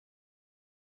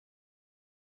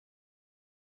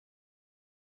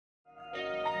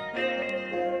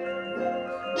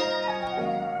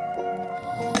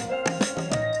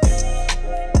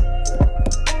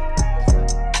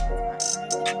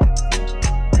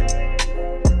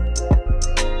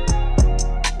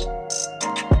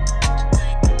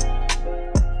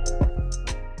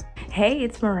Hey,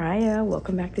 it's Mariah.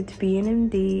 Welcome back to be an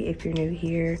MD. If you're new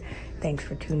here, thanks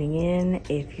for tuning in.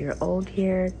 If you're old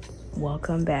here,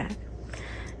 welcome back.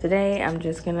 Today, I'm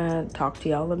just gonna talk to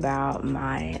y'all about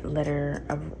my letter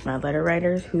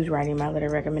writers, who's writing my letter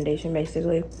recommendation,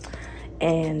 basically.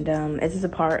 And this is a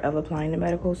part of applying to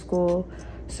medical school,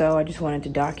 so I just wanted to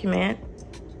document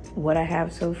what I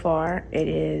have so far. It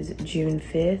is June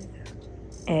 5th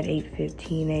at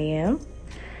 8:15 a.m.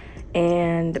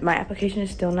 and my application is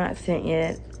still not sent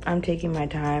yet. I'm taking my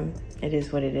time. It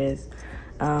is what it is.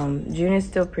 June is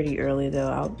still pretty early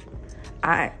though.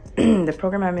 The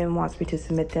program I'm in wants me to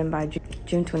submit them by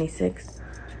June 26th,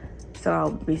 so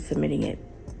I'll be submitting it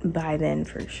by then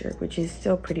for sure, which is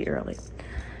still pretty early.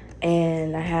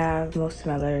 And I have most of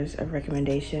my letters of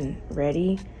recommendation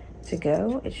ready to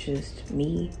go. It's just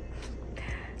me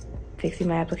fixing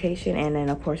my application, and then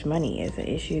of course money is an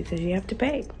issue because you have to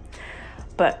pay.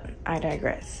 But I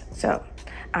digress. So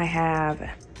I have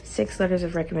 6 letters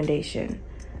of recommendation,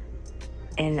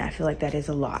 and I feel like that is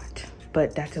a lot,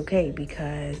 but that's okay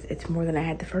because it's more than I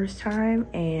had the first time,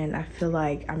 and I feel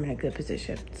like I'm in a good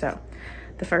position. So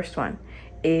the first one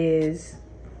is,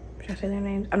 should I say their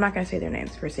names? I'm not gonna say their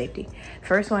names for safety.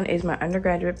 First one is my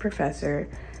undergraduate professor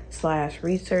 /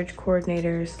 research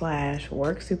coordinator /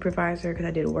 work supervisor, because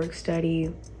I did work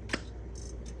study.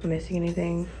 Missing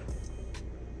anything?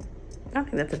 I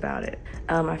think that's about it.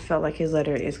 I felt like his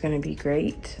letter is going to be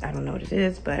great. I don't know what it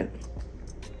is, but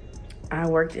I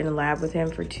worked in a lab with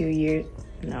him for 3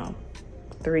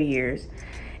 years.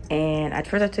 And at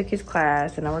first I took his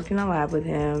class and I worked in a lab with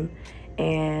him,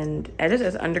 and I just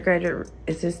as undergraduate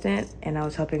assistant, and I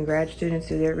was helping grad students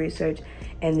do their research.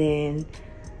 And then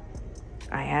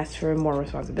I asked for more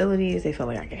responsibilities. They felt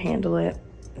like I could handle it.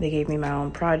 They gave me my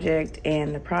own project,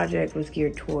 and the project was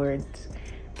geared towards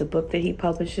the book that he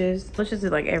publishes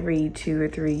it like every 2 or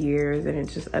 3 years, and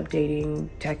it's just updating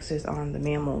texts on the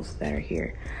mammals that are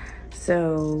here.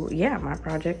 So yeah, my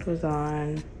project was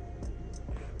on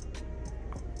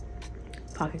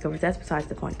pocket covers. That's besides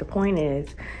the point. The point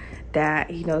is that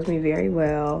he knows me very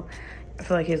well. I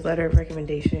feel like his letter of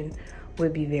recommendation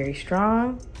would be very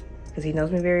strong because he knows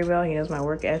me very well. He knows my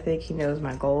work ethic, he knows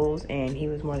my goals, and he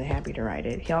was more than happy to write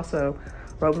it. He also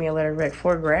wrote me a letter of rec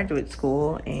for graduate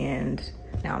school and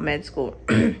now med school.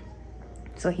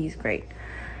 So he's great,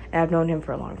 and I've known him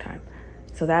for a long time.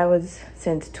 So that was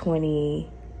since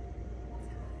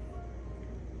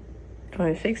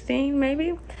 2016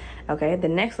 maybe. Okay, the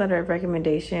next letter of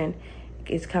recommendation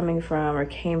is came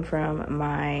from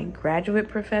my graduate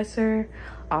professor,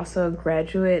 also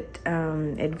graduate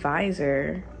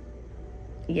advisor.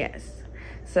 Yes,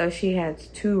 so she has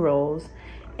 2 roles,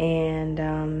 and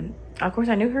of course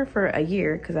I knew her for a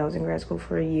year because I was in grad school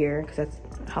for a year, because that's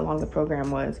how long the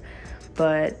program was.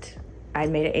 But I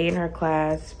made an A in her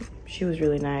class. She was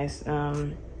really nice,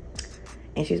 and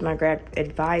she's my grad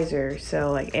advisor,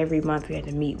 so like every month we had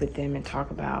to meet with them and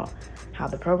talk about how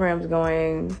the program's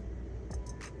going,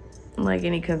 like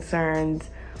any concerns,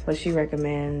 what she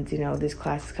recommends, you know, this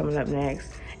class is coming up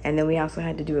next. And then we also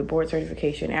had to do a board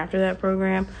certification after that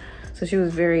program, so she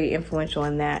was very influential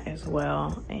in that as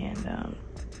well. And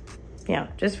yeah,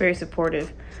 just very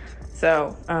supportive.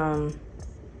 So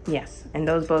yes, and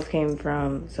those both came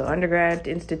from undergrad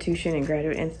institution and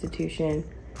graduate institution.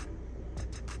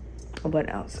 What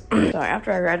else? So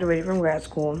after I graduated from grad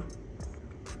school,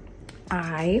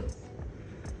 I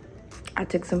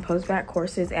took some post-bac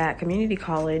courses at community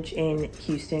college in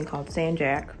Houston called San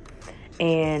Jack,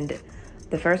 and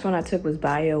the first one I took was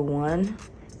Bio 1.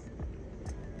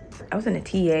 I wasn't a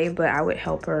TA, but I would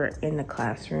help her in the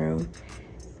classroom,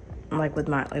 like with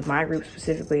my group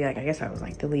specifically. Like I guess I was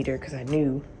like the leader because I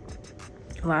knew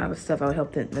a lot of the stuff. I would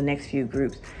help the next few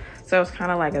groups. So it was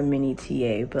kind of like a mini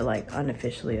TA, but like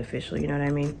unofficially official, you know what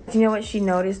I mean? You know what? She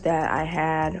noticed that I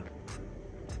had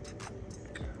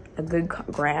a good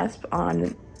grasp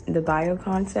on the bio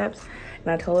concepts,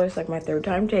 and I told her it's like my 3rd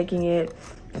time taking it.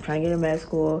 I'm trying to get in med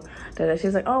school. She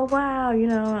was like, oh wow, you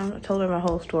know, I told her my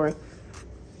whole story.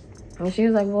 And she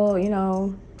was like, well, you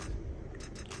know,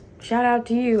 shout out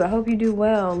to you. I hope you do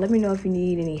well. Let me know if you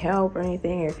need any help or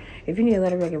anything, or if you need a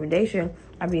letter of recommendation,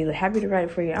 I'd be happy to write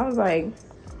it for you. I was like,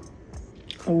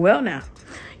 well now,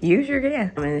 you sure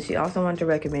can. And she also wanted to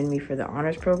recommend me for the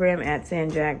honors program at San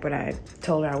Jack, but I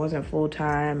told her I wasn't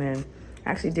full-time and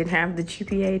actually didn't have the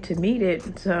GPA to meet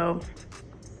it, so,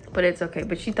 but it's okay.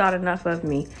 But she thought enough of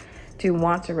me to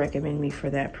want to recommend me for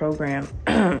that program.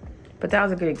 But that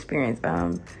was a good experience.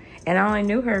 And I only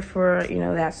knew her for, you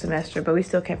know, that semester, but we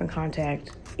still kept in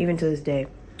contact even to this day.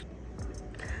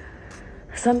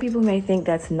 Some people may think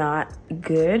that's not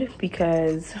good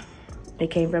because it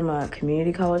came from a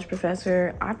community college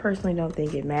professor, I personally don't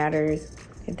think it matters.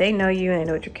 If they know you and they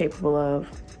know what you're capable of,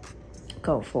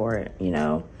 go for it. You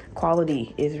know,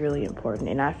 quality is really important.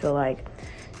 And I feel like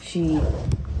she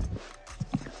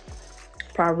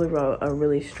probably wrote a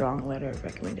really strong letter of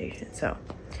recommendation. So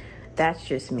that's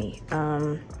just me.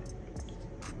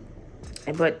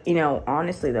 But, you know,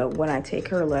 honestly, though, when I take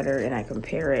her letter and I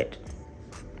compare it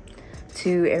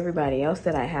to everybody else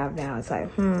that I have now, it's like,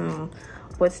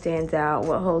 what stands out?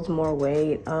 What holds more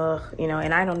weight? You know,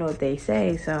 and I don't know what they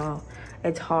say, so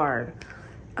it's hard.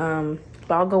 But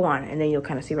I'll go on, and then you'll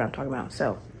kind of see what I'm talking about.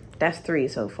 So that's 3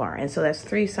 so far. And so that's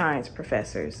 3 science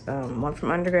professors. 1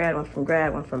 from undergrad, 1 from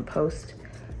grad, 1 from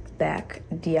Post-Bac,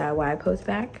 DIY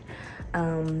Post-Bac.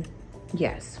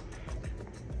 Yes.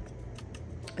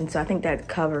 And so I think that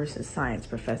covers the science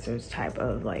professors type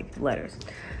of like letters.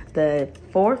 The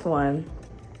 4th one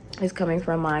is coming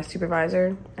from my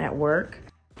supervisor at work.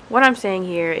 What I'm saying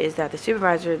here is that the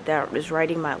supervisor that was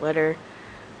writing my letter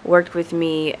worked with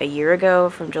me a year ago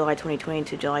from July 2020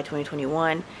 to July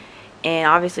 2021. And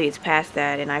obviously it's past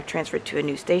that and I've transferred to a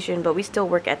new station, but we still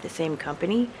work at the same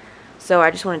company. So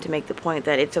I just wanted to make the point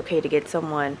that it's okay to get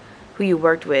someone who you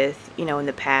worked with, you know, in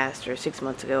the past or 6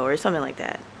 months ago or something like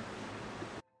that.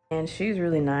 And she's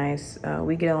really nice.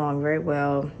 We get along very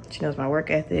well. She knows my work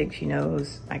ethic. She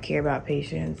knows I care about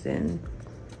patients and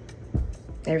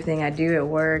everything I do at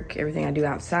work, everything I do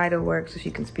outside of work, so she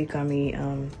can speak on me,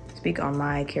 speak on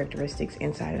my characteristics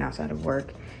inside and outside of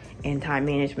work and time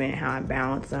management and how I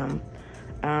balance them.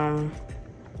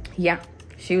 Yeah,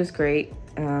 she was great.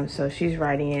 So she's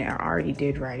writing it. I already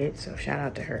did write it, so shout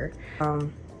out to her.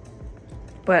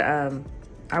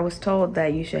 I was told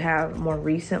that you should have more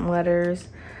recent letters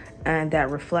and that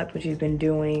reflect what you've been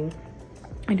doing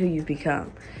and who you've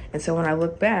become. And so when I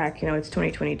look back, you know, it's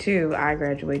 2022. I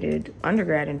graduated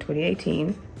undergrad in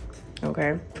 2018,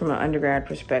 okay, from an undergrad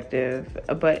perspective.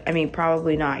 But I mean,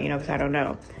 probably not, you know, because I don't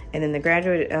know. And then the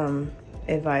graduate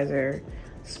advisor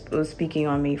was speaking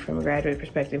on me from a graduate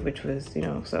perspective, which was, you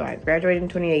know, so I graduated in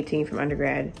 2018 from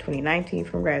undergrad, 2019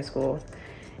 from grad school.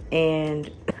 And,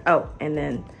 and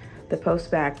then the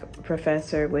Post-Bac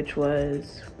professor, which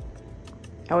was,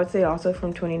 I would say also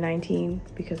from 2019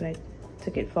 because I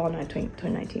took it fall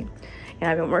 2019. And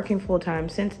I've been working full-time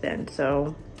since then.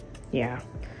 So yeah,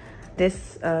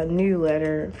 this new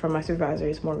letter from my supervisor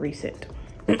is more recent.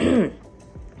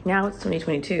 Now it's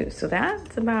 2022. So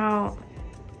that's about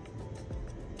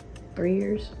 3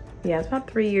 years. Yeah, it's about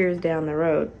 3 years down the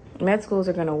road. Med schools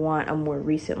are gonna want a more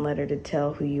recent letter to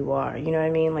tell who you are. You know what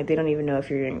I mean? Like they don't even know if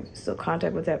you're in still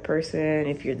contact with that person,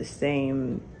 if you're the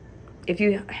same, if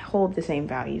you hold the same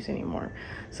values anymore.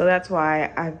 So that's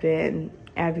why I've been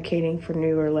advocating for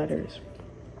newer letters.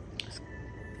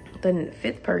 The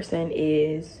 5th person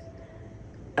is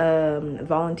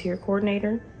volunteer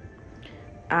coordinator.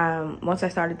 Once I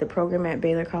started the program at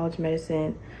Baylor College of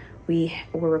Medicine, we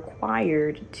were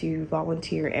required to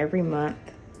volunteer every month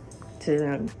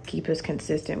to keep us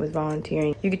consistent with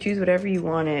volunteering. You could choose whatever you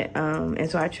wanted, and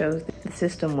so I chose the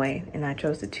system way, and I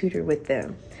chose to tutor with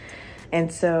them.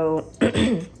 And so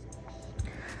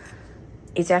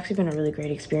it's actually been a really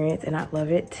great experience, and I love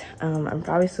it. I'm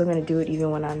probably still gonna do it even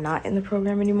when I'm not in the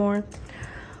program anymore.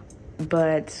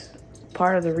 But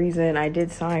part of the reason I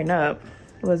did sign up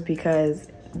was because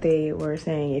they were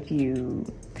saying if you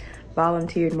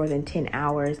volunteered more than 10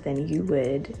 hours, then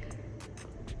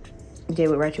they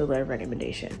would write you a letter of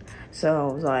recommendation. So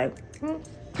I was like,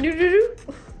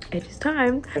 it is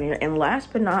time. And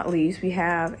last but not least, we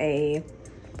have a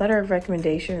letter of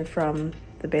recommendation from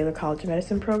the Baylor College of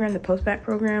Medicine program, the Post-Bac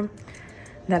program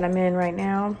that I'm in right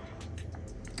now.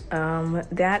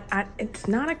 It's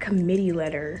not a committee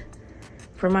letter,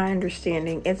 from my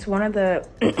understanding. It's one of the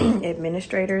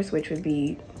administrators, which would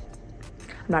be,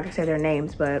 I'm not gonna say their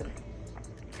names, but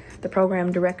the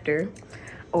program director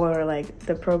or like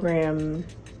the program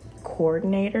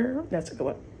coordinator. That's a good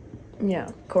one. Yeah,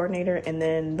 coordinator, and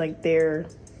then like their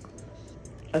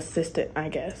assistant, I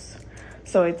guess.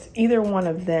 So it's either one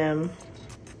of them.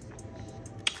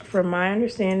 From my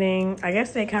understanding, I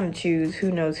guess they kind of choose who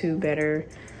knows who better.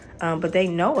 But they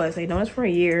know us. They know us for a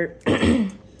year.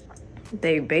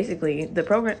 They basically,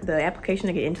 the application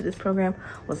to get into this program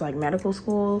was like medical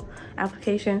school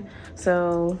application.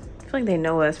 So I feel like they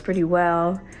know us pretty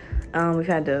well. We've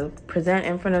had to present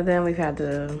in front of them. We've had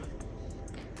to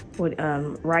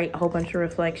write a whole bunch of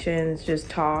reflections, just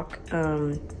talk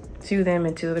to them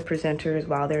and to the presenters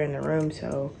while they're in the room.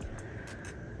 So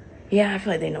yeah, I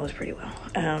feel like they know us pretty well.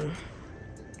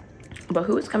 But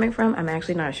who it's coming from, I'm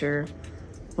actually not sure.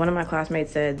 One of my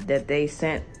classmates said that they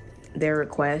sent their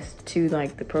request to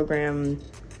like the program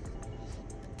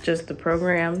just the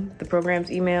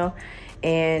program's email,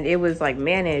 and it was like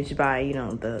managed by, you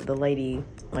know, the lady,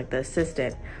 like the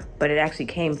assistant, but it actually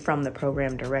came from the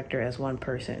program director as one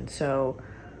person. So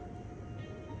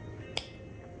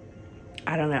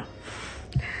I don't know.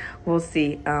 We'll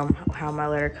see how my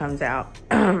letter comes out.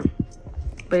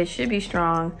 But it should be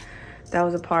strong. That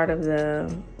was a part of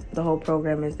the whole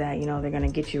program, is that, you know, they're going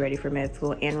to get you ready for med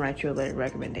school and write you a letter of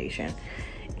recommendation.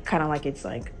 Kind of like it's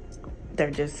like they're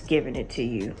just giving it to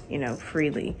you, you know,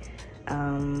 freely.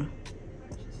 I'm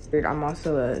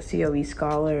also a COE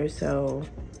scholar, so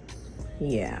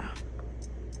yeah.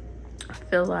 I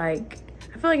feel like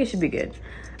it should be good.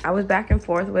 I was back and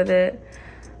forth with it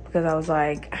because I was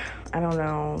like, I don't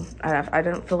know. I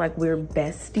don't feel like we're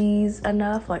besties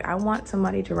enough. Like, I want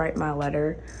somebody to write my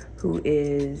letter who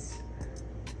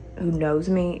knows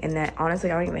me, and that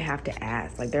honestly I don't even have to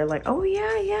ask. Like, they're like, oh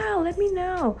yeah, let me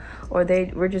know. Or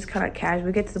we're just kind of casual.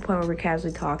 We get to the point where we're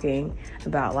casually talking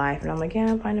about life, and I'm like,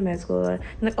 yeah, I'm finding med school. And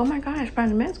like, oh my gosh,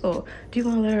 finding med school. Do you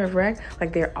want a letter of rec?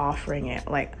 Like, they're offering it.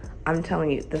 Like, I'm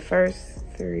telling you, the first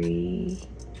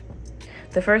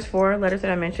 4 letters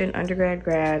that I mentioned, undergrad,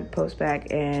 grad, post-bac,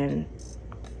 and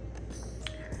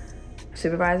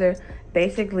supervisor,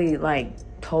 basically like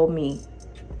told me,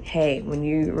 hey, when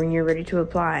you're ready to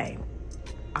apply,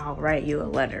 I'll write you a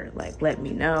letter. Like, let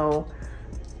me know.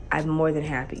 I'm more than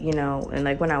happy, you know. And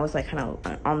like when I was like kind of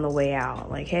on the way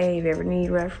out, like, hey, if you ever need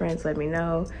reference, let me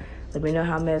know. Let me know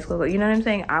how med school goes. You know what I'm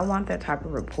saying? I want that type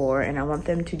of rapport, and I want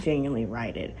them to genuinely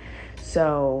write it.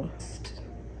 So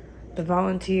the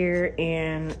volunteer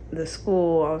and the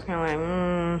school, I was kind of like,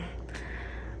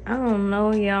 I don't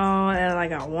know y'all, and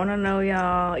like I want to know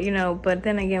y'all, you know. But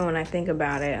then again, when I think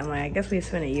about it, I'm like, I guess we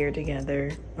spent a year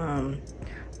together,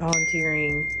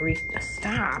 volunteering.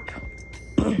 Stop.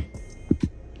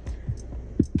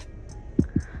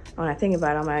 When I think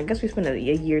about it, I'm like, I guess we spent a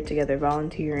year together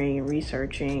volunteering and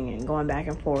researching and going back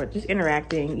and forth, just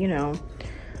interacting, you know.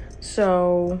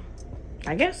 So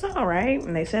I guess all right.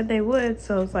 And they said they would,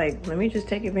 so it's like, let me just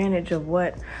take advantage of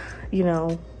what, you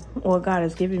know, what God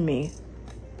has given me.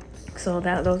 So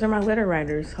those are my letter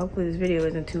writers. Hopefully this video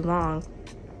isn't too long.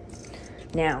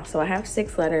 Now, so I have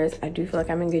 6 letters. I do feel like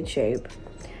I'm in good shape.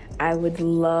 I would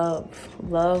love a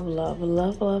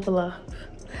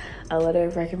letter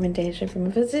of recommendation from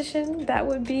a physician. That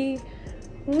would be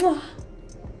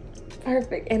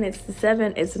perfect. And it's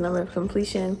 7. It's the number of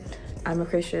completion. I'm a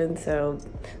Christian, so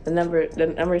the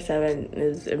number 7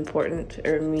 is important,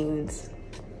 or means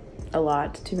a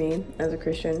lot to me as a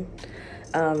Christian.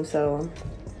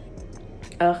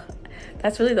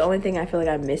 That's really the only thing I feel like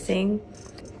I'm missing.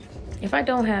 If I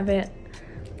don't have it,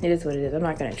 it is what it is. I'm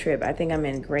not gonna trip. I think I'm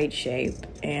in great shape,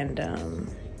 and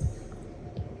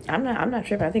I'm not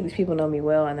tripping. I think these people know me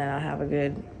well, and that I'll have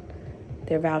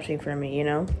they're vouching for me, you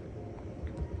know.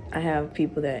 I have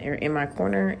people that are in my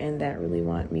corner and that really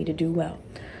want me to do well.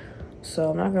 So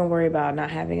I'm not gonna worry about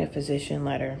not having a physician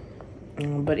letter.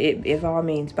 But by all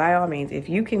means, if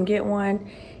you can get one,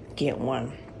 get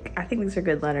one. I think these are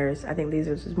good letters. I think these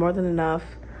are just more than enough.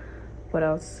 What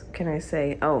else can I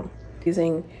say?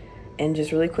 And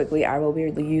just really quickly, I will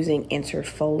be using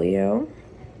Interfolio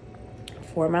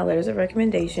for my letters of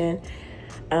recommendation.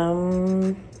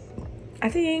 I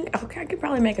think I could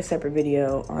probably make a separate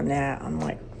video on that, on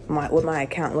like what my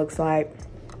account looks like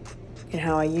and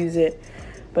how I use it.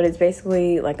 But it's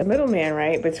basically like a middleman,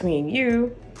 right, between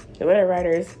you, the letter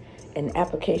writers, and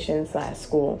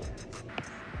application/school.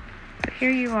 So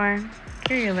here you are.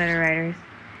 Here are your letter writers.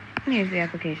 And here's the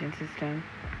application system.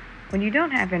 When you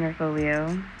don't have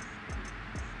Interfolio,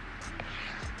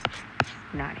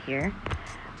 not here,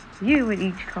 you would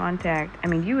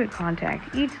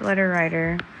contact each letter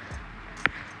writer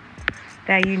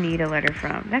that you need a letter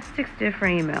from. That's 6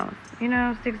 different emails, you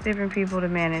know, 6 different people to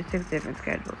manage, 6 different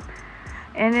schedules.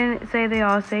 And then say they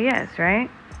all say yes, right?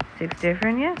 6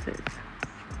 different yeses.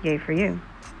 Yay for you.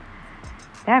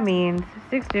 That means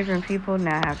 6 different people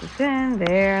now have to send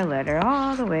their letter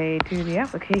all the way to the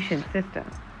application system.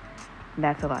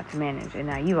 That's a lot to manage. And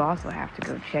now you also have to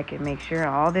go check and make sure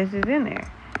all this is in there.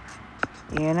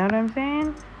 You know what I'm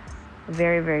saying?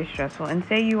 Very, very stressful. And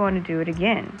say you want to do it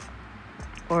again,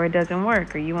 or it doesn't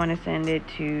work, or you want to send it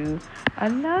to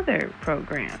another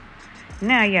program.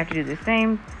 Now you have to do the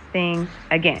same thing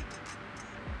again.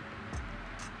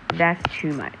 That's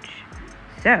too much.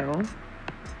 So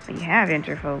when you have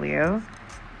Interfolio,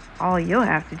 all you'll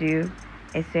have to do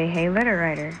is say, hey, letter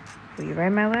writer, will you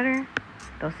write my letter?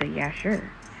 They'll say, yeah, sure.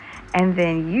 And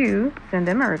then you send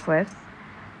them a request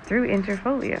through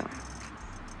Interfolio.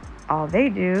 All they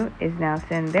do is now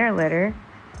send their letter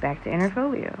back to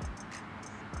Interfolio.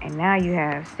 And now you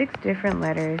have 6 different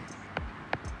letters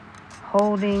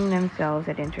holding themselves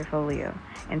at Interfolio.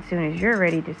 And as soon as you're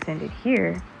ready to send it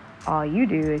here, all you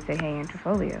do is say, hey,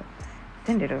 Interfolio,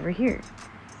 send it over here.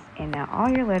 And now all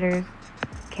your letters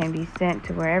can be sent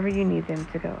to wherever you need them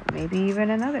to go. Maybe even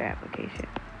another application.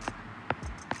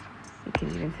 You can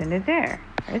even send it there,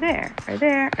 or there, or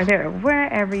there, or there, or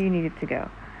wherever you need it to go.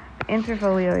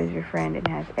 Interfolio is your friend and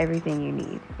has everything you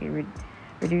need. It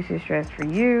reduces stress for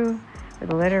you, for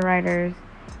the letter writers,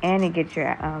 and it gets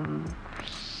your,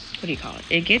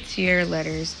 It gets your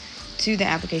letters to the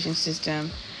application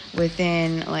system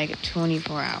within like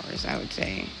 24 hours, I would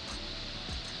say.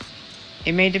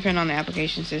 It may depend on the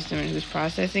application system and who's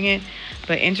processing it,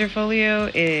 but Interfolio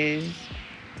is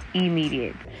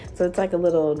immediate. So it's like a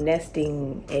little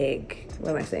nesting egg.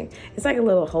 What am I saying? It's like a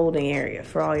little holding area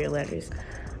for all your letters.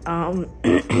 I'm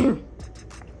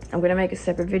gonna make a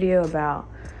separate video about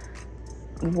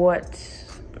what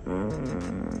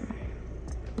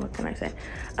can I say?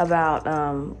 About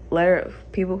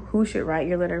people who should write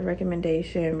your letter of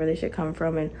recommendation, where they should come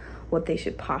from, and what they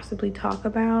should possibly talk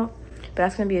about. But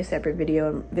that's gonna be a separate video.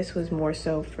 And this was more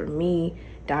so for me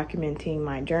documenting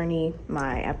my journey,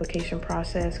 my application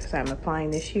process, because I'm applying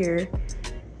this year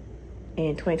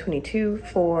in 2022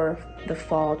 for the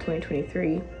fall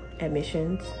 2023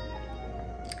 admissions.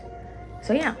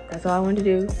 So yeah, that's all I wanted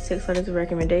to do. 6 letters of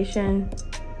recommendation,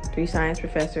 3 science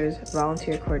professors,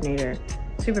 volunteer coordinator,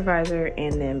 supervisor,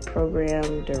 and then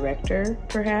program director,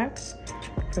 perhaps,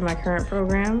 for my current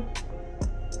program.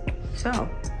 So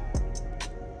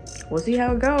we'll see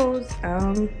how it goes.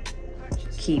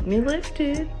 Keep me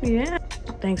lifted. Yeah.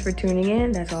 Thanks for tuning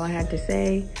in. That's all I had to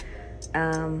say.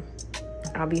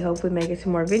 I'll be hopefully making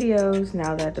some more videos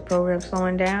now that the program's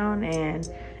slowing down and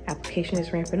application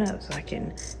is ramping up, so I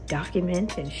can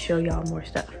document and show y'all more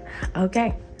stuff.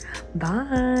 Okay,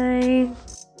 bye.